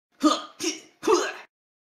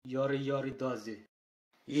Yori yori does it.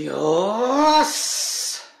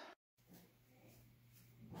 Yes!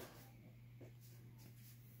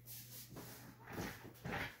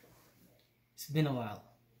 It's been a while.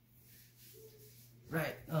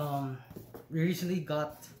 Right, we recently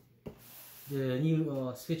got the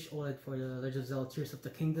new Switch OLED for the Legend of Zelda Tears of the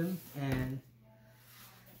Kingdom, and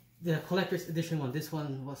the collector's edition one. This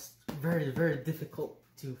one was very difficult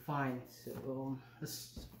to find. So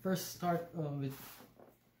let's first start with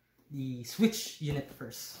the Switch unit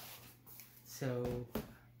first. So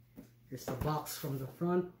here's the box from the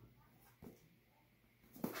front,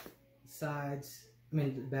 sides,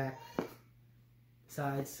 the back,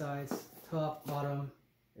 sides, top, bottom.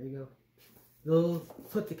 There you go. We'll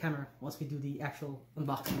flip the camera once we do the actual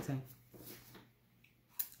unboxing thing.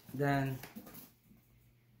 Then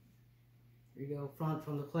there you go, front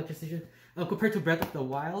from the collector's edition. Compared to Breath of the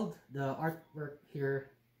Wild, the artwork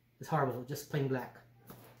here is horrible, just plain black.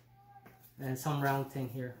 And some round thing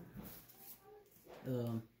here.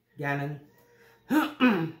 Ganon.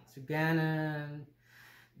 So Ganon.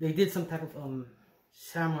 They did some type of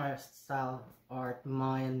samurai style art,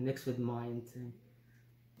 Mayan mixed with Mayan thing.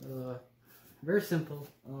 Very simple.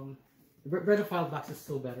 Breath of the Wild box is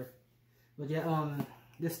still better. But yeah,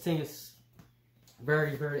 this thing is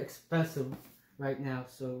very expensive right now.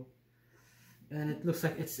 So, and it looks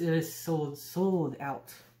like it is sold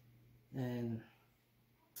out. And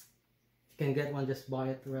if you can get one, just buy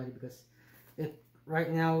it already, because it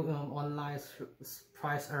right now online is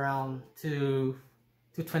priced around $220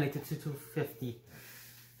 to $250.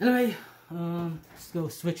 Anyway, let's go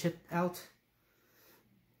switch it out.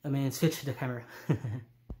 Switch the camera.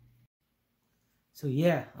 So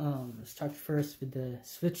yeah, let's start first with the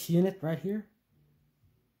Switch unit right here.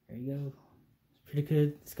 There you go. It's pretty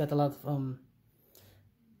good. It's got a lot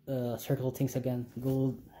of circle things again,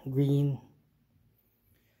 gold, green.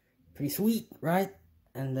 Pretty sweet, right?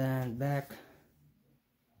 And then back,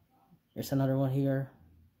 there's another one here.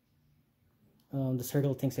 The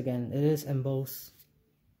circle things again. It is embossed.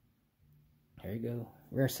 There you go.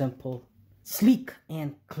 Very simple, sleek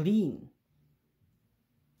and clean.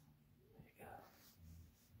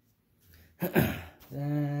 There you go.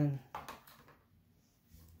 Then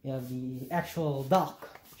you have the actual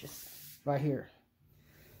dock, just right here.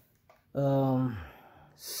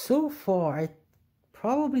 So far,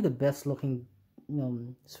 probably the best looking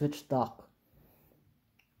Switch dock.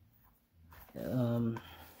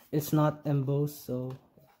 It's not embossed, so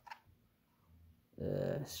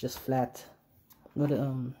it's just flat. But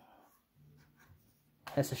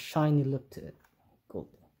has a shiny look to it. Gold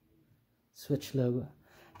Switch logo.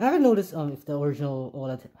 I haven't noticed if the original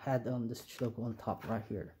OLED had the Switch logo on top right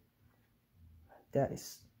here. That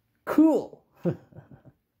is cool. There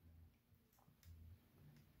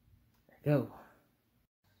you go.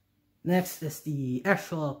 Next is the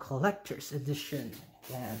actual collector's edition.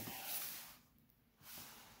 Yeah.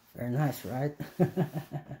 Very nice, right?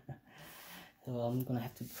 So I'm gonna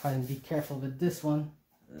have to try and be careful with this one.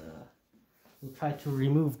 We'll try to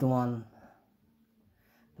remove the one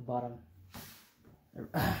at the bottom.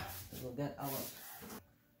 We'll get our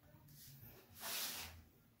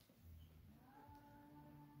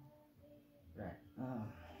right.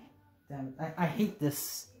 Damn it! I hate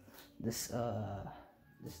this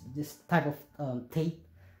type of tape.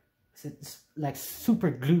 It's like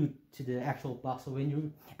super glued to the actual box, so when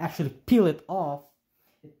you actually peel it off,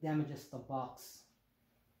 it damages the box.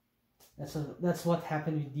 That's what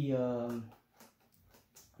happened with the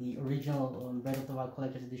original Breath of the Wild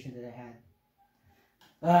collector's edition that I had.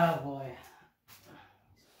 Oh boy!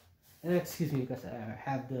 Excuse me, because I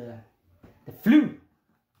have the flu.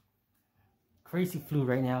 Crazy flu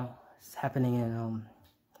right now. It's happening in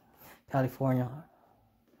California.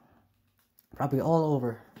 Probably all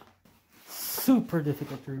over. Super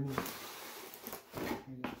difficult to remove.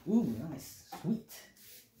 Ooh, nice, sweet.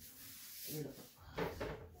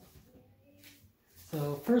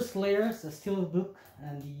 So first layer is the steel book,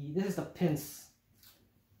 and this is the pins.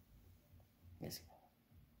 Yes.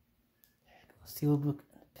 Steel book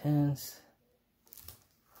pins.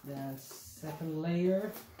 Then second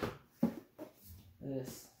layer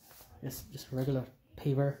is just regular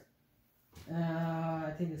paper.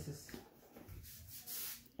 I think this is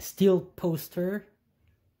steel poster.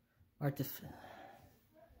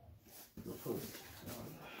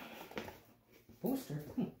 Poster?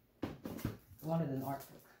 I wanted an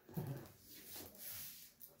artwork.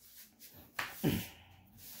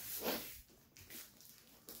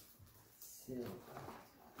 So,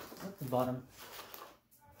 at the bottom.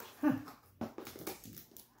 Huh.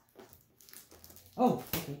 Oh,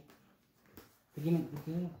 okay.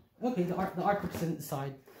 Okay, the art book is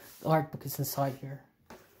inside. The art book is inside here.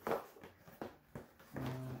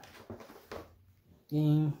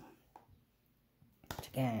 Game.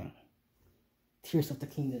 Gang. Tears of the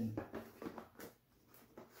Kingdom.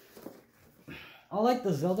 I like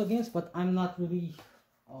the Zelda games, but I'm not really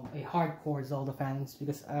a hardcore Zelda fan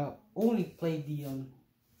because I only played the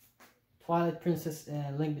Twilight Princess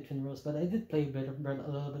and Link Between Worlds, but I did play a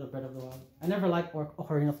little bit of Breath of the Wild. I never liked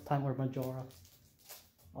Ocarina of Time or Majora.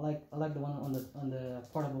 I like the one on the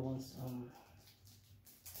portable ones.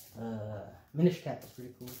 Minish Cap was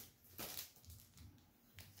pretty cool.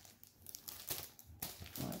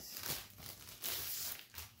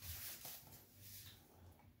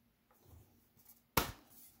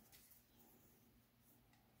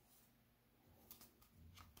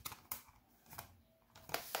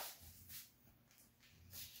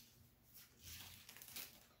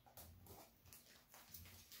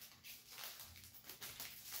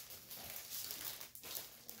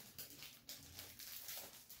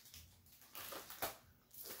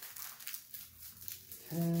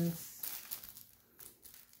 Nice.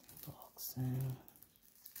 Boxing.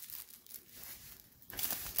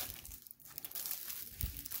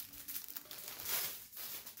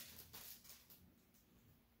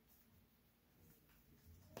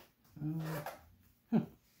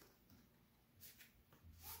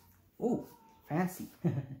 Oh, fancy.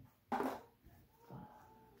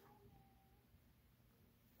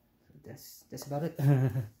 That's about it.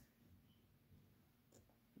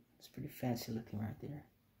 It's pretty fancy looking right there.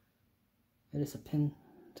 There is a pin,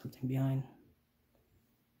 something behind.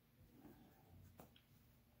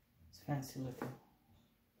 It's fancy looking.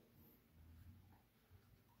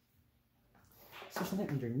 Is there something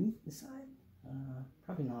underneath the side?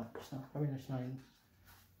 Probably not. There's not. Probably there's not.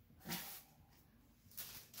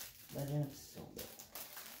 Legend of Zelda.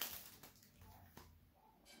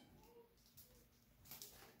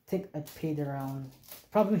 I think I paid around. The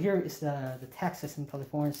problem here is the taxes in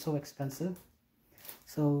California is so expensive.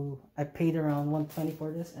 So I paid around $120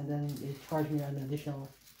 for this, and then they charged me an additional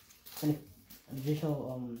 $5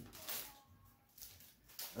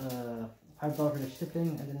 for the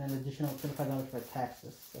shipping, and then an additional $25 for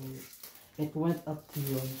taxes. So it went up to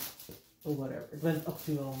or whatever. It went up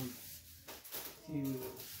to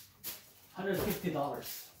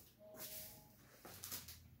 $150.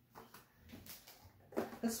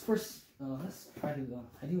 Let's first let's try to go.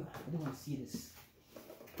 I do want to see this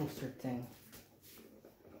poster thing.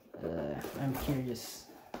 I'm curious.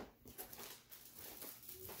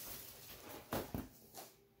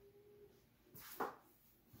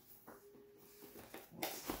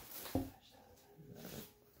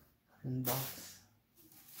 Box.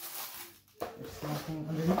 There's nothing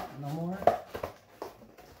underneath. No more.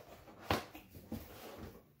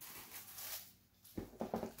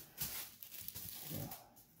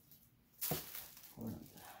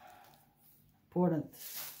 Important.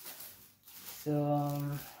 So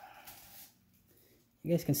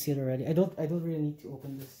you guys can see it already. I don't really need to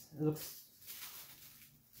open this. It looks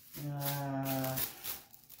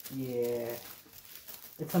yeah.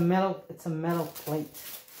 It's a metal plate.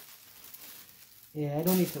 Yeah, I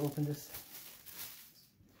don't need to open this.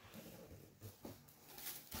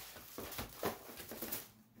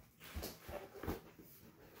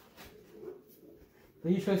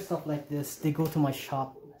 But usually stuff like this, they go to my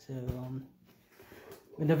shop. So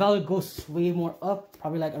when the value goes way more up,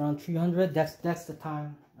 probably like around 300, that's the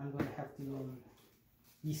time I'm gonna have to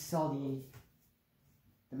resell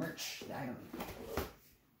the merch, the item.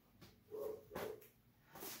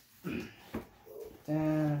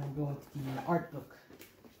 Then go into the art book.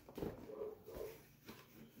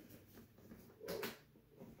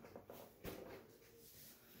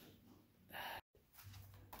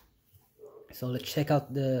 So let's check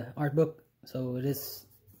out the art book. So it is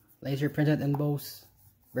laser printed and embossed.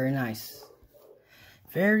 Very nice.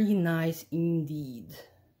 Very nice indeed.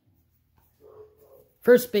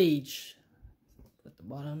 First page. At the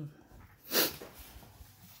bottom. There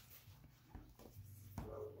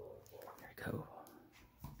we go.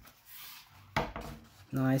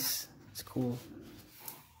 Nice. It's cool.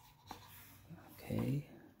 Okay.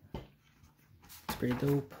 It's pretty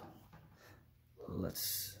dope.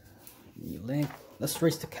 Let's new link. Let's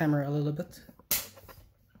raise the camera a little bit.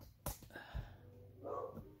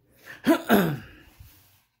 There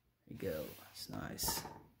you go. It's nice.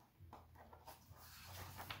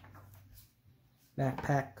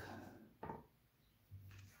 Backpack.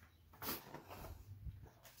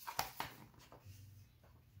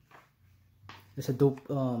 There's a dope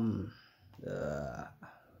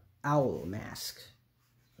owl mask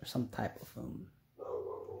or some type of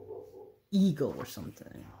eagle or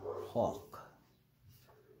something. Hawk.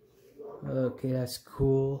 Okay, that's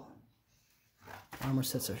cool. Armor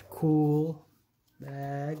sets are cool.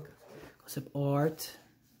 Bag. Concept art.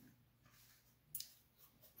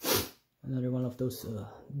 Another one of those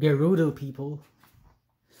Gerudo people.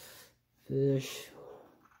 Fish.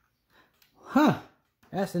 Huh.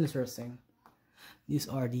 That's interesting. These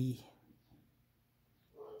are the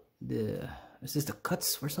is this the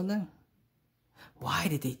cuts or something? Why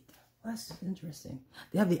did they? That's interesting.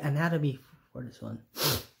 They have the anatomy for this one.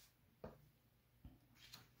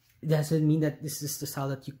 Does it mean that this is the style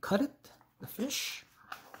that you cut it? The fish?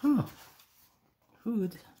 Huh.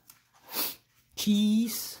 Food.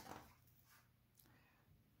 Cheese.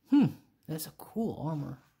 That's a cool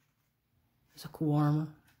armor. That's a cool armor.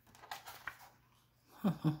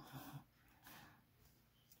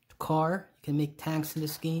 Car. You can make tanks in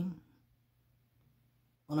this game.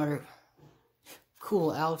 Another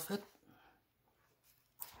cool outfit.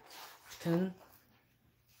 10.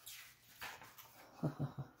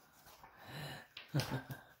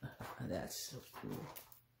 That's so cool.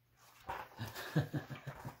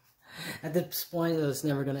 At this point, I was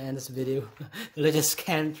never gonna end this video. I just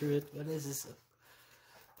scanned through it, but this is a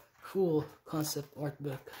cool concept art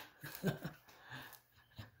book.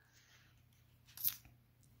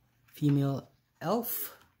 Female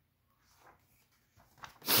elf.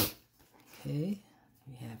 Okay,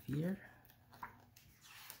 we have here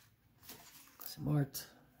some art.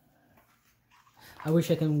 I wish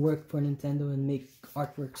I can work for Nintendo and make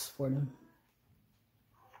artworks for them.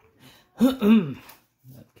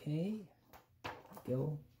 Okay,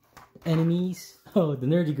 go. Enemies. Oh, the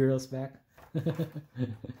nerdy girl's back.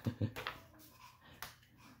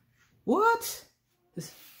 What?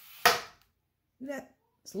 It's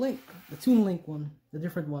Link, the Toon Link one, the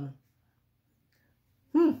different one.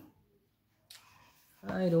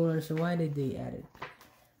 I don't understand why did they add it.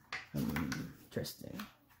 Interesting.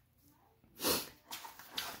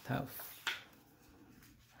 Tough.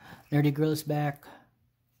 Nerdy girl is back.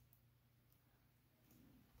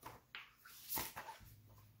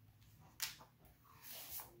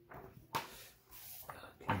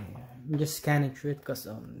 Okay, I'm just scanning through it because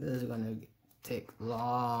this is gonna take a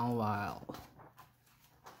long while.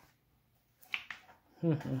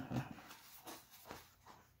 There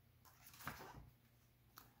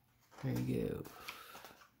you go.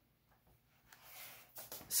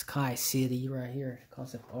 Sky City right here,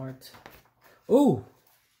 concept art. Oh,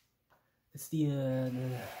 it's the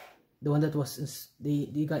one that was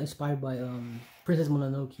they got inspired by Princess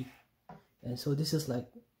Mononoke, and so this is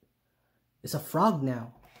like it's a frog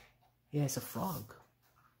now. Yeah, it's a frog.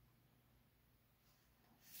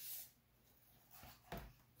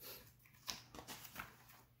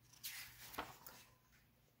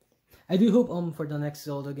 I do hope for the next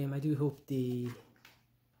Zelda game, I do hope they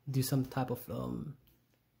do some type of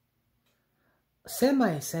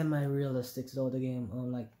semi realistic Zelda game,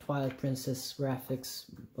 like Twilight Princess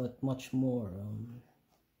graphics, but much more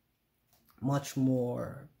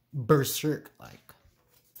Berserk like.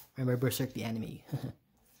 Remember Berserk the anime?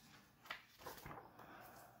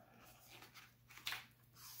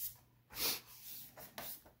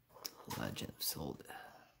 Legend of Zelda.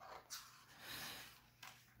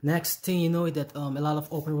 Next thing you know that a lot of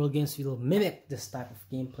open world games will mimic this type of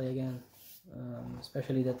gameplay again,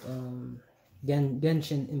 especially that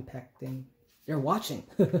Genshin Impact thing. They're watching.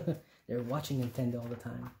 They're watching Nintendo all the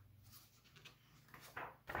time.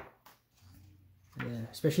 Yeah,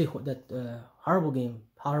 especially that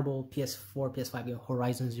horrible PS4, PS5 game,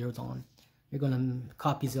 Horizon Zero Dawn. You're gonna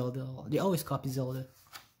copy Zelda. They always copy Zelda.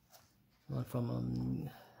 One from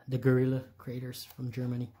the Guerrilla creators from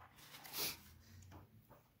Germany.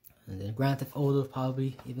 And then Grand Theft Auto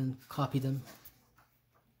probably even copy them.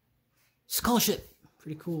 Skull Ship,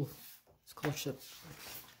 pretty cool. Skull Ship.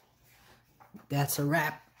 That's a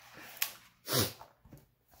wrap.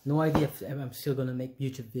 No idea if I'm still gonna make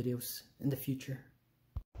YouTube videos in the future.